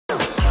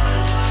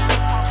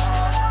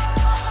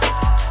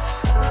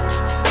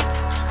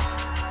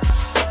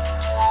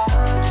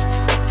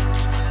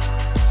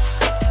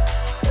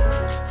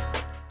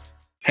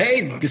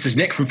This is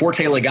Nick from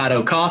Forte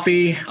Legato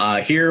Coffee,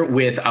 here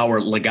with our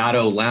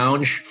Legato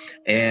Lounge.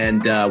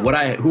 And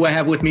who I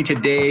have with me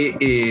today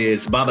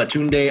is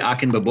Babatunde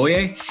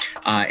Akinboboye.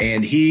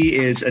 And he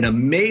is an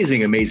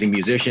amazing, amazing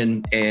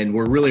musician. And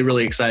we're really,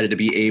 really excited to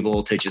be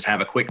able to just have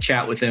a quick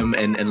chat with him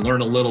and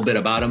learn a little bit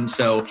about him.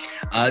 So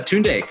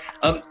Tunde,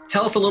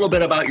 tell us a little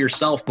bit about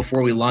yourself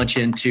before we launch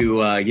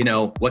into,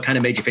 what kind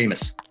of made you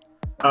famous?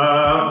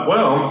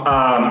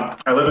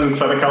 I live in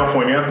Southern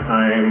California.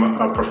 I'm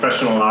a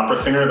professional opera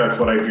singer. That's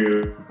what I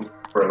do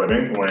for a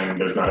living when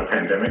there's not a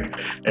pandemic.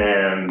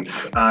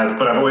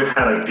 But I've always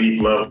had a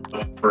deep love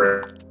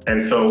for it.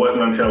 And so it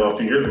wasn't until a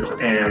few years ago,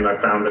 and I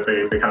found that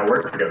they kind of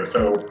work together.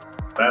 So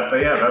that's a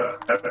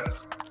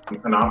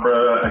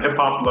hip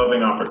hop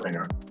loving opera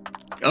singer.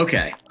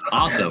 Okay,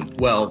 awesome.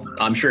 Well,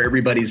 I'm sure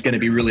everybody's going to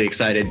be really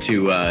excited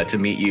to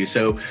meet you.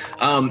 So,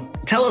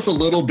 tell us a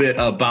little bit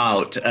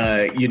about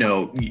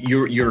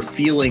your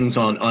feelings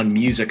on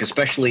music,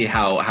 especially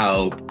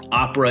how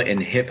opera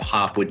and hip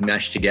hop would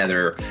mesh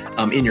together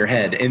in your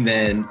head, and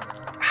then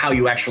how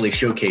you actually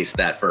showcase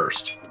that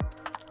first.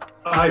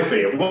 I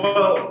see.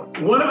 Well,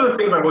 one of the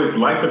things I've always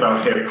liked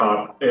about hip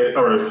hop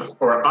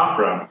or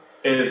opera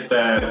is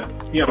that,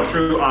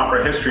 through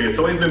opera history, it's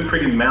always been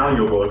pretty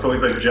malleable. It's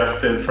always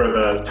adjusted for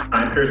the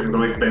time periods. There's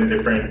always been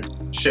different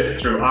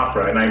shifts through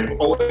opera. And I've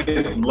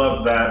always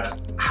loved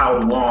how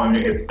long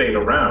it stayed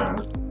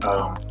around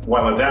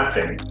while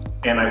adapting.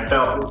 And I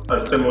felt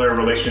a similar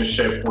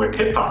relationship with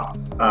hip hop.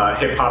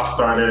 Hip hop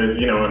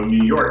started, in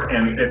New York,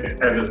 and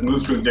as it's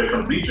moved through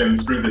different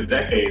regions through the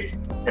decades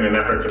in an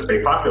effort to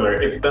stay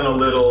popular, it's done a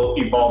little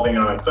evolving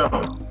on its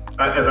own,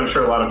 as I'm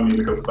sure a lot of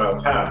musical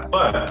styles have.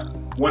 But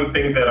one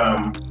thing that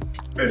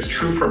is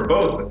true for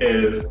both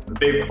is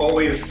they've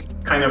always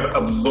kind of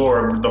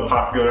absorbed the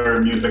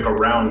popular music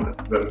around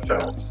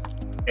themselves.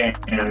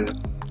 And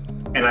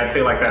I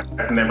feel like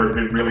that's never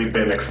really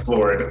been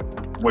explored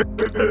with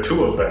the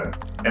two of them.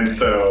 And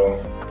so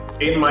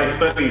in my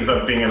studies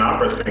of being an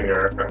opera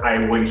singer,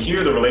 I would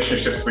hear the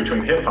relationships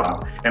between hip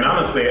hop. And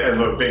honestly, as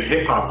a big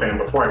hip hop fan,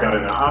 before I got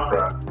into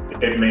opera,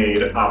 it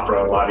made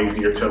opera a lot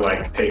easier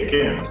to take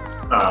in.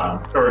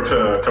 Or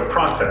to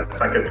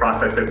process. I could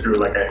process it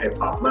through a hip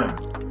hop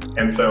lens.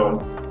 And so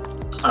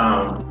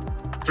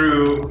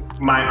through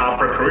my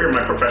opera career,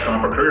 my professional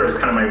opera career, was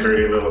kind of my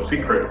dirty little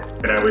secret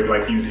that I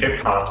would use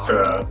hip hop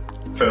to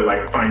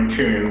fine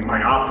tune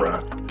my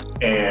opera.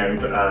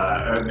 And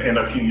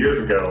a few years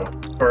ago,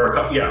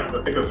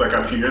 I think it was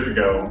a few years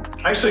ago.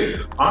 Actually,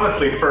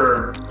 honestly,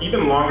 for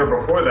even longer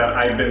before that,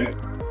 I've been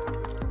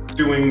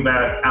doing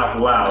that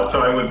out loud.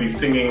 So I would be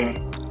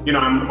singing.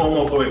 I'm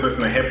almost always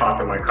listening to hip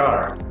hop in my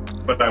car,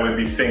 but I would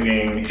be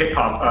singing hip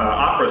hop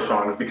opera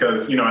songs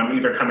because, I'm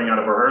either coming out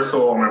of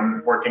rehearsal or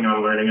I'm working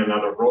on learning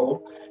another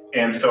role.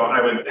 And so I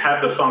would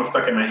have the song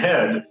stuck in my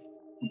head,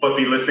 but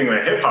be listening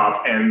to hip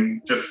hop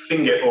and just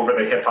sing it over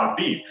the hip hop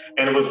beat.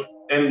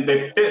 And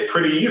they fit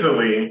pretty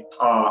easily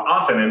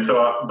often. And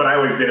so, but I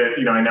always did it,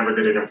 I never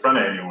did it in front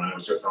of anyone. It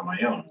was just on my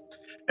own.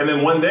 And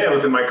then one day I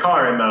was in my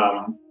car and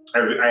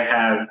I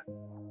had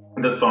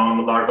the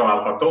song Largo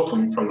al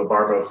Factotum from the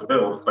Barber of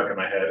Seville stuck in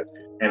my head.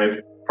 And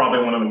it's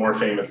probably one of the more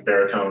famous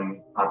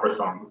baritone opera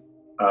songs.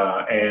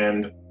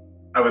 And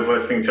I was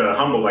listening to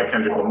Humble by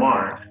Kendrick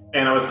Lamar,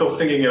 and I was still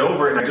singing it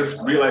over, and I just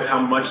realized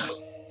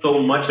so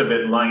much of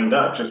it lined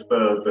up, just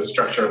the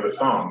structure of the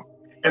song.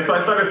 And so I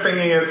started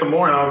singing it some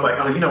more, and I was like,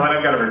 oh, you know what,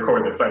 I've got to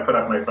record this. So I put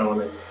up my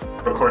phone and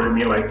recorded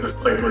me just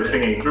we're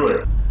singing through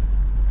it.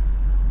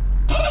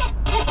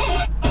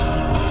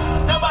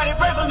 Nobody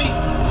pray for me.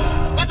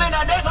 It been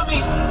a day for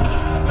me.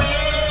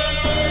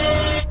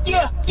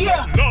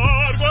 Yeah. Largo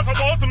al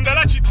bottom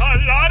della città,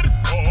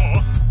 largo.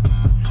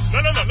 La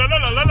la la la la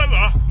la la la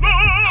la.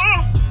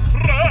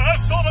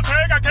 Presto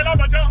bottega che la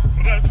mangia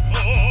presto.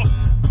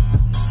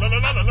 La la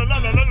la la la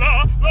la la la la.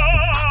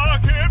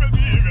 Che bel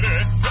vivere,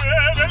 che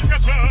bel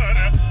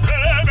piacere, che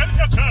bel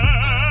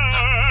piacere.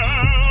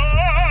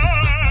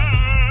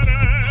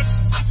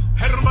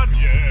 Per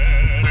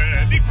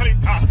barriere di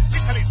qualità, di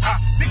qualità,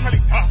 di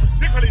qualità,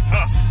 di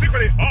qualità, di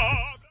qualità.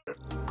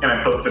 And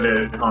I posted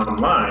it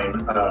online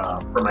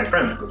for my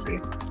friends to see.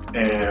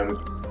 And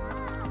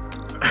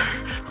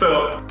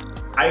so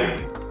I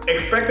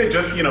expected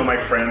just, my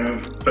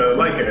friends to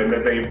like it, and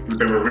that they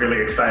were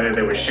really excited.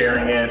 They were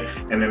sharing it,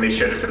 and then they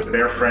shared it to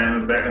their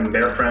friends and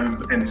their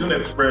friends. And soon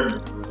it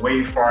spread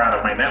way far out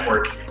of my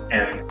network,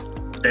 and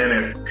then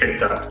it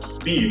picked up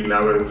speed. And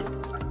I was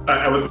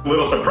a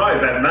little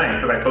surprised that night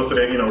because I posted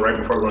it, right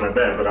before going to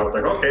bed. But I was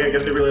like, okay, I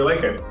guess they really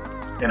like it.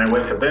 And I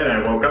went to bed,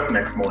 and I woke up the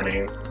next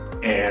morning,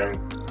 and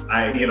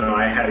I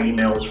had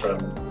emails from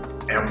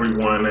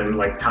everyone in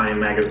Time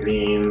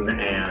Magazine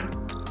and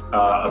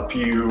a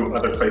few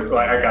other places.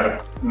 I got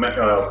a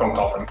phone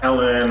call from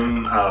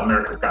Ellen,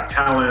 America's Got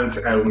Talent,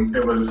 and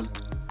it was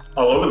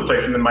all over the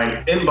place. And then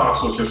my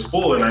inbox was just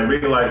full, and I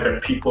realized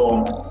that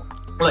people,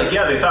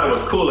 they thought it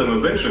was cool and it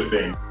was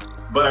interesting.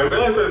 But I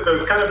realized that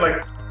there's kind of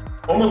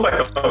almost like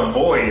a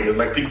void,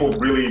 people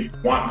really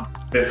want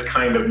this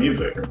kind of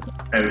music.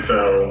 And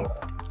so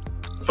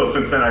so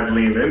since then I've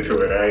leaned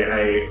into it.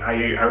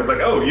 I was like,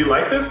 oh, you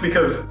like this?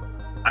 Because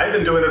I've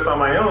been doing this on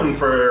my own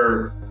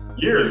for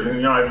years,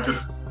 and I've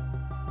just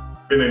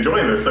been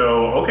enjoying this.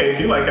 So okay, if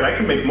you like it, I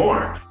can make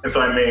more. And so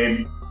I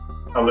made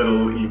a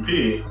little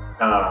EP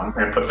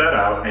and put that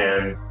out,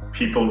 and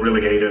people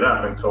really ate it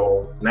up. And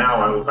so now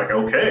I was like,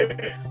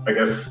 okay, I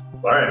guess,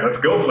 all right, let's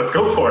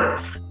go for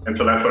it. And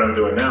so that's what I'm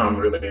doing now. I'm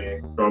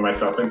really throwing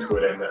myself into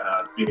it, and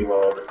it's being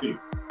well received.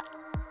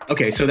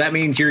 Okay, so that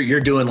means you're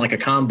doing like a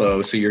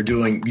combo. So you're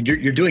doing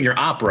your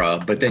opera,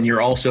 but then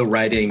you're also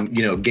writing,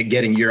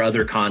 getting your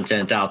other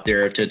content out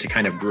there to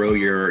kind of grow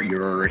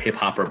your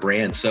HipHopera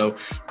brand. So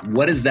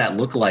what does that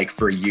look like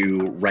for you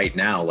right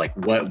now? Like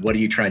what are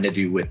you trying to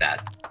do with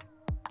that?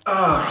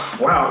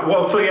 Wow.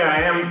 Well, so yeah,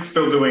 I am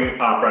still doing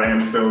opera. I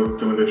am still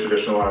doing the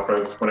traditional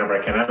operas whenever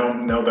I can. I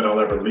don't know that I'll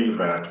ever leave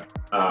that.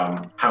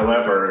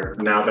 However,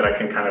 now that I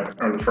can kind of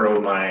unfurl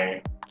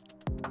my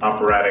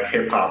operatic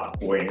hip hop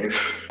wings,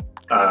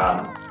 so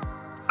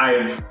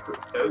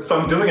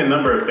I'm doing a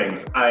number of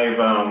things. I've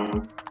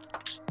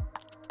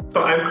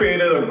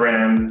created a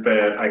brand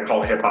that I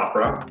call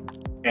HipHopera,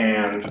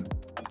 and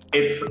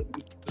it's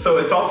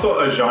also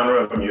a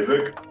genre of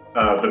music.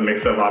 The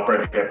mix of opera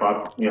and hip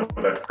hop,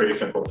 that's pretty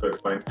simple to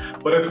explain.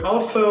 But it's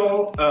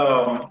also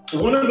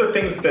one of the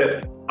things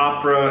that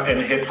opera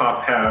and hip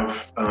hop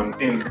have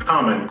in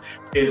common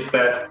is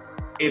that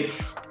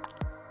it's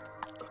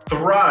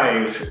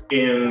thrived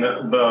in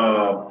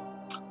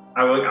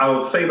I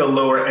would say the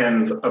lower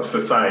ends of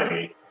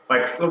society.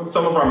 Like some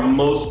of our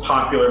most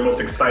popular,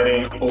 most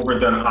exciting,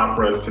 overdone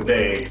operas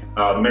today,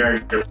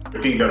 Marriage of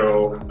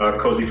Figaro,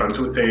 Così fan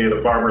tutte, The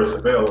Barber of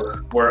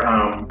Seville,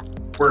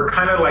 were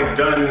kind of like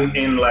done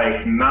in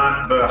like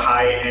not the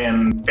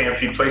high-end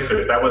fancy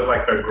places. That was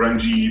like the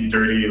grungy,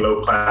 dirty,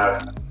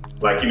 low-class,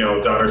 like,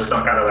 daughter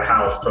snuck out of the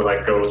house to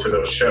like go to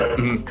those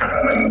shows kind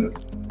of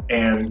places.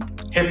 And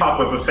hip-hop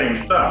was the same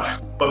stuff.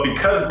 But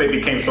because they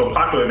became so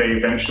popular, they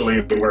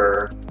eventually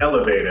were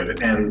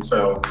elevated. And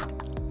so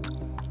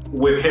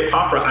with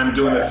HipHopera, I'm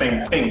doing the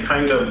same thing,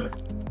 kind of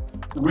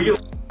real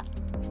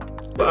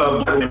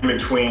in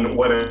between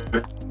what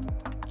is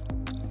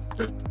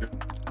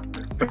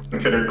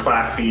considered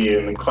classy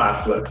and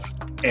classless,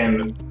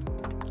 and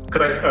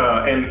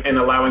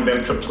allowing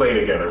them to play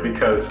together,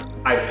 because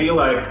I feel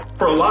like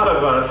for a lot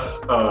of us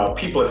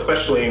people,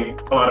 especially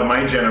a lot of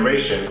my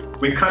generation,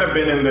 we've kind of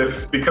been in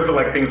this, because of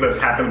like things that's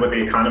happened with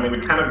the economy,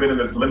 we've kind of been in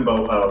this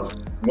limbo of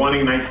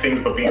wanting nice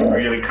things but being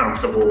really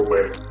comfortable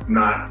with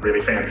not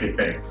really fancy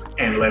things,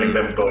 and letting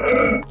them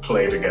both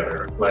play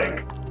together,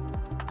 like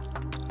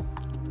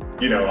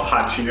a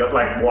hot Cheeto,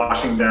 like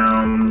washing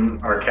down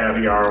our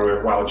caviar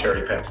with wild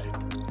cherry Pepsi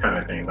kind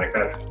of thing. Like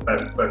that's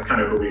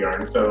kind of who we are.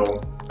 And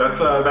so that's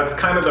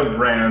kind of the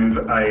brand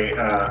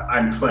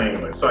I'm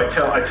playing with. So I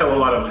tell a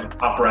lot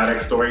of operatic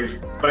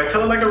stories, but I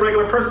tell it like a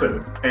regular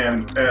person,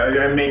 and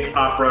I make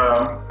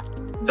opera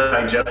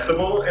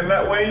digestible in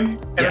that way. And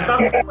it's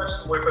not so much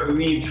with a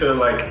need to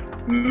like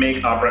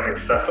make opera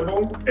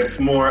accessible. It's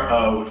more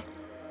of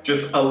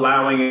just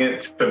allowing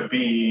it to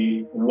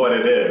be what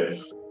it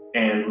is,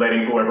 and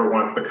letting whoever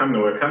wants to come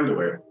to it, come to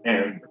it.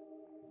 And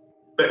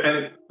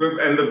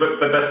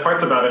the best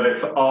parts about it,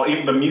 it's all,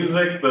 even the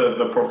music,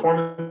 the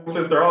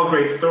performances, they're all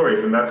great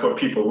stories, and that's what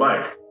people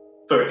like.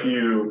 So if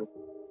you,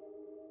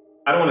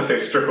 I don't want to say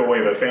strip away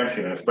the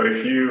fanciness, but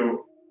if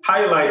you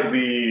highlight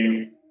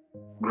the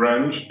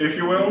grunge, if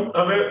you will,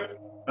 of it,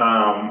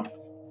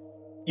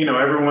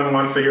 everyone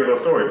wants to hear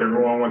those stories.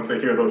 Everyone wants to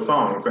hear those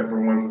songs.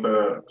 Everyone wants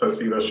to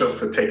see those shows,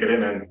 to take it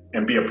in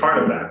and be a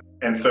part of that.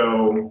 And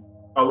so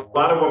a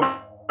lot of what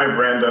my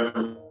brand does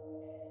is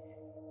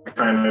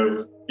kind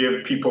of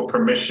give people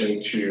permission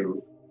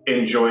to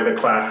enjoy the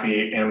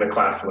classy and the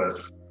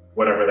classless,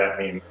 whatever that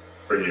means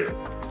for you.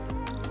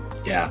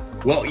 Yeah.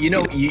 Well,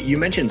 you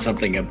mentioned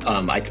something.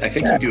 I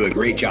think you do a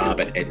great job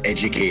at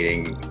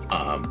educating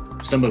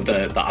some of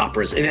the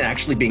operas, and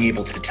actually being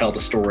able to tell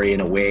the story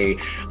in a way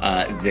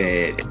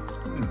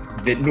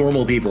that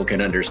normal people can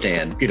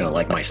understand,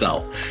 like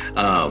myself.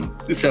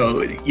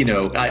 So,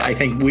 I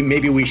think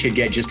we should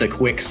get just a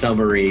quick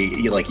summary.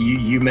 Like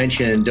you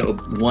mentioned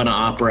one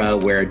opera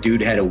where a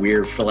dude had a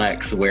weird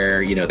flex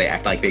where, they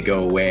act like they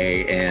go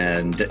away,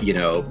 and,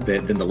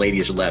 then the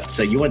ladies are left.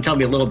 So you want to tell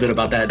me a little bit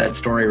about that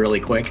story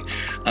really quick?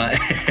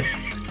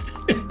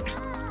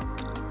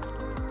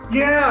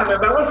 Yeah, that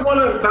was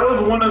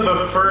one of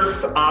the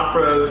first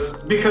operas,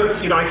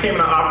 because, I came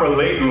into opera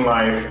late in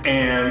life,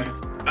 and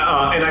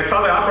I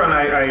saw the opera and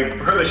I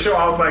heard the show.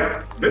 I was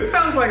like, this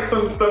sounds like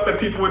some stuff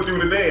that people would do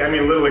today. I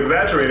mean, a little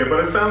exaggerated,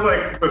 but it sounds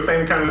like the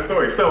same kind of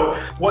story. So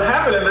what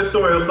happened in this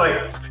story was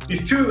like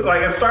these two,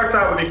 like it starts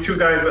out with these two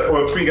guys,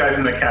 or three guys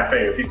in the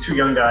cafe. It's these two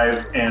young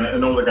guys and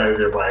an older guy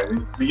nearby.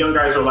 The young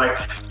guys are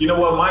like, you know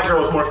what, my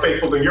girl is more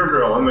faithful than your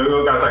girl. And the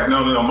little guy's like,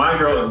 no, my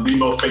girl is the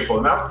most faithful.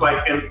 And that's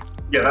like,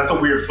 yeah, that's a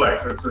weird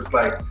flex. It's just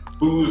like,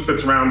 who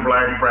sits around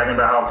bragging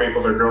about how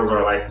faithful their girls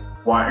are? Like,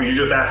 Why are you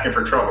just asking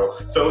for trouble?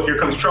 So here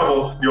comes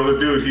trouble. The older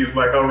dude, he's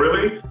like, oh,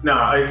 really?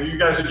 Nah, you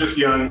guys are just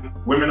young.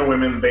 Women are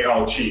women. They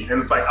all cheat.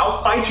 And it's like,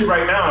 I'll fight you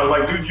right now.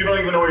 Like, dude, you don't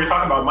even know what you're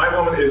talking about. My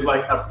woman is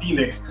like a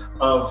phoenix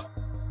of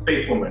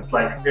faithfulness.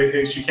 Like,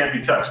 she can't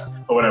be touched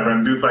or whatever.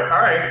 And dude's like,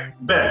 all right,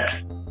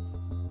 bet.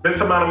 This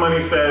amount of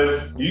money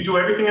says, you do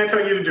everything I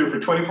tell you to do for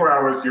 24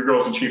 hours, your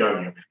girls will cheat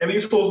on you. And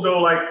these fools go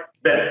like,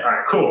 bet, all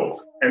right,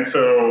 cool. And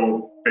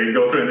so they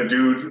go through and the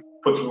dude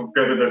puts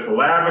together this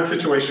elaborate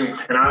situation.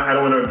 And I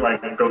don't want to like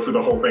go through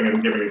the whole thing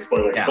and give any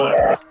spoilers,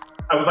 but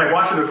I was like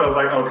watching this, I was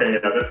like, okay,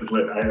 yeah, this is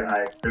lit.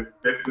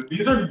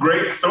 These are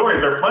great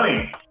stories, they're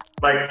funny.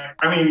 Like,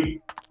 I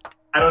mean,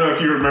 I don't know if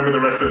you remember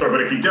the rest of the story,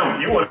 but if you don't,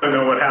 you want to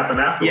know what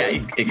happened after.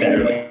 Yeah,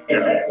 exactly.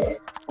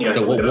 Yeah.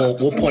 So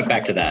we'll point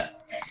back to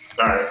that.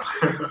 All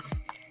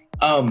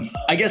right.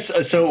 I guess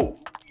so.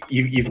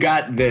 You've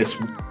got this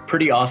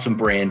pretty awesome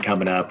brand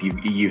coming up.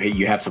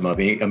 You have some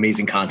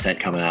amazing content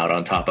coming out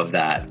on top of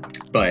that.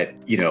 But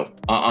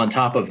on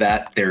top of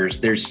that,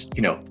 there's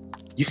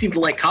you seem to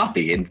like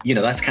coffee, and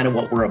that's kind of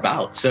what we're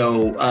about.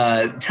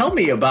 So tell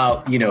me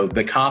about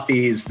the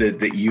coffees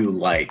that you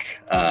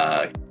like.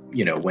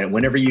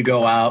 Whenever you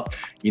go out,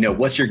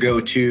 what's your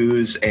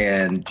go-tos,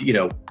 and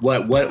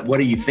what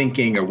are you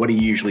thinking, or what are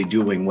you usually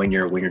doing when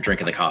you're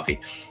drinking the coffee?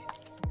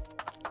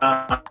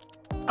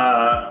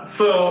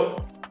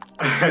 So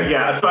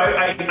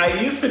I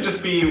used to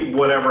just be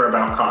whatever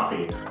about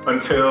coffee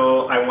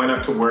until I went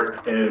up to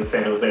work in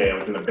San Jose. I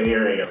was in the Bay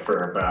Area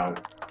for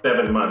about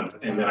 7 months,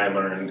 and then I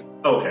learned,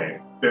 okay,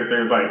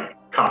 there's like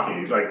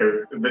coffee, like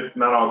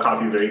not all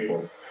coffees are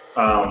equal.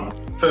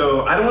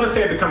 So I don't want to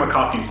say I become a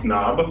coffee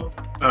snob,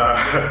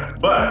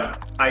 but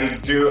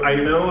I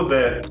know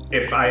that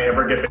if I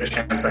ever get the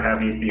chance to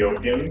have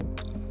Ethiopian,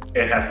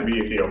 it has to be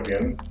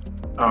Ethiopian.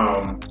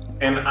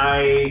 And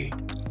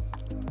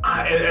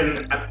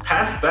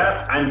past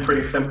that, I'm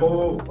pretty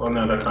simple. Well,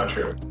 no, that's not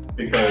true,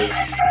 because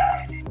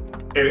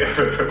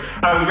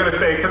I was gonna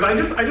say, because I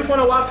just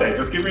want a latte.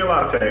 Just give me a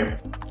latte,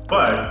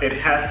 but it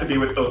has to be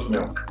with oat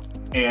milk.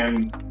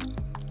 And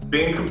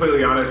being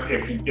completely honest,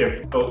 if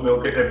oat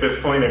milk at this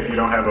point, if you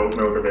don't have oat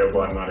milk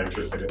available, I'm not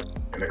interested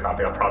in the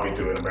coffee. I'll probably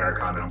do an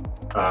Americano,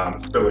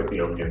 still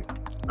Ethiopian.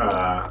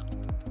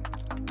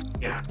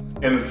 Yeah,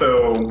 and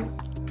so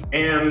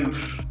and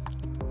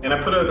I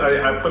put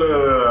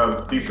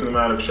a decent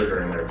amount of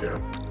sugar in there too.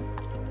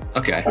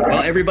 Okay.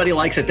 Well, everybody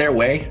likes it their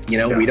way.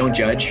 We don't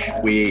judge.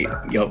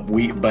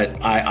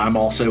 But I'm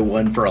also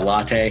one for a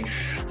latte.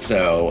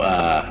 So,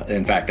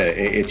 in fact,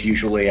 it's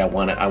usually I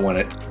want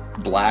it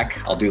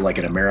black. I'll do like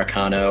an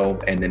Americano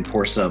and then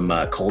pour some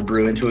cold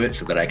brew into it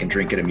so that I can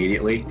drink it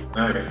immediately.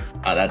 Nice.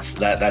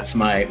 That's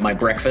my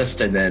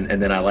breakfast, and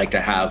then I like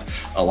to have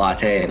a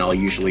latte, and I'll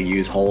usually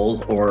use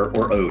whole or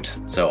oat.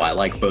 So I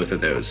like both of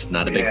those.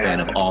 Not a big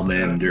fan of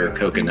almond or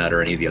coconut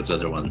or any of those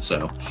other ones.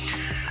 So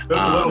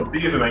there's a little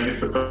season I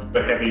used to put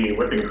the heavy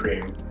whipping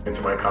cream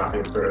into my coffee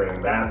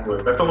and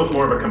that's almost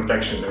more of a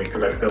confection to me,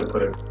 because I still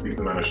put a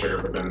decent amount of sugar,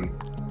 but then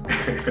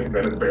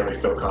it's barely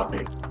still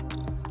coffee.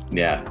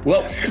 Yeah.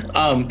 Well,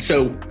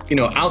 so,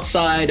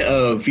 outside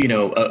of,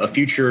 a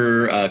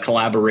future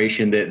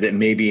collaboration that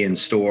may be in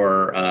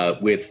store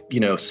with,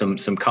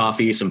 some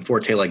coffee, some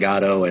Forte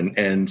Legato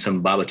and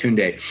some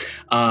Babatunde,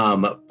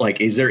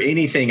 is there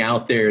anything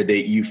out there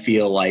that you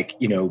feel like,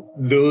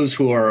 those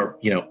who are,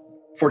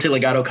 Forte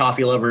Legato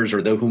coffee lovers,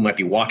 or those who might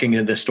be walking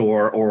into the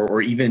store,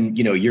 or even,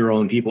 your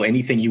own people,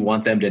 anything you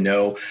want them to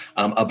know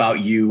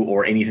about you,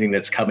 or anything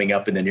that's coming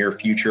up in the near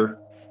future?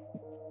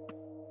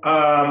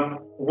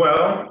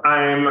 Well,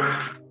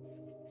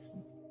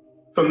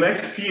 so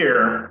next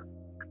year,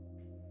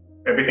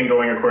 everything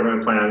going according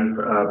to plan,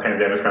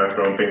 pandemic's kind of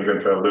throwing things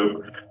into a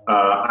loop.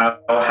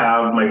 I'll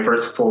have my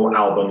first full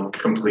album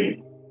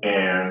complete,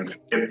 and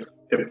it's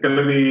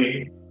gonna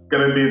be a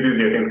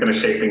doozy. I think it's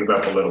gonna shake things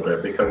up a little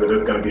bit, because it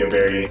is gonna be a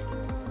very,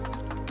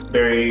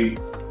 very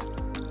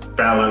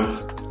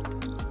balanced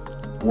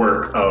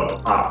work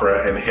of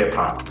opera and hip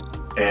hop,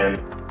 and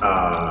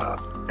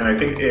I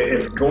think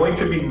it's going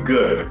to be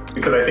good,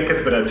 because I think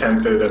it's been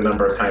attempted a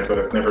number of times, but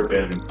it's never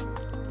been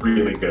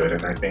really good.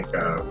 And I think,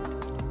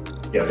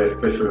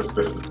 this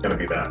is going to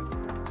be that.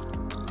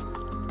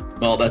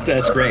 Well,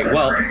 that's great.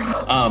 Well,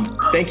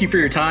 thank you for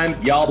your time,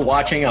 y'all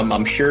watching.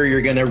 I'm sure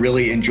you're going to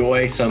really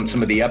enjoy some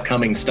of the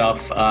upcoming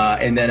stuff.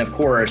 And then, of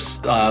course,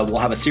 we'll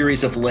have a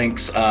series of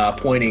links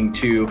pointing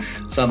to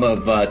some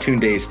of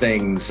Tunde's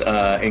things,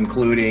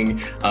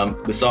 including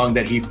the song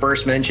that he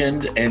first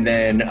mentioned, and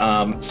then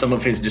some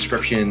of his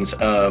descriptions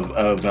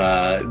of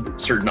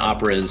certain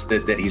operas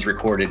that he's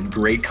recorded.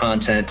 Great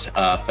content,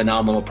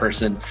 phenomenal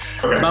person.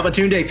 Okay.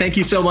 Babatunde, thank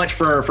you so much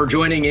for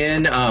joining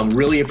in.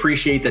 Really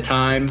appreciate the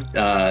time.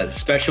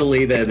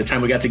 Especially the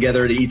time we got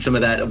together to eat some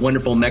of that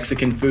wonderful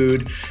Mexican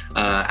food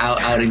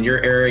out in your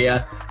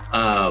area.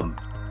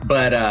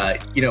 But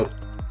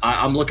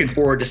I'm looking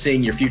forward to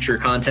seeing your future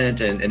content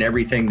and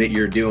everything that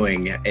you're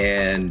doing.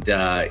 And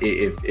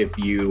if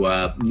you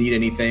need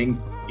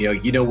anything,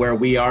 you know where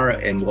we are,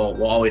 and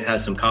we'll always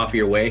have some coffee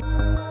your way.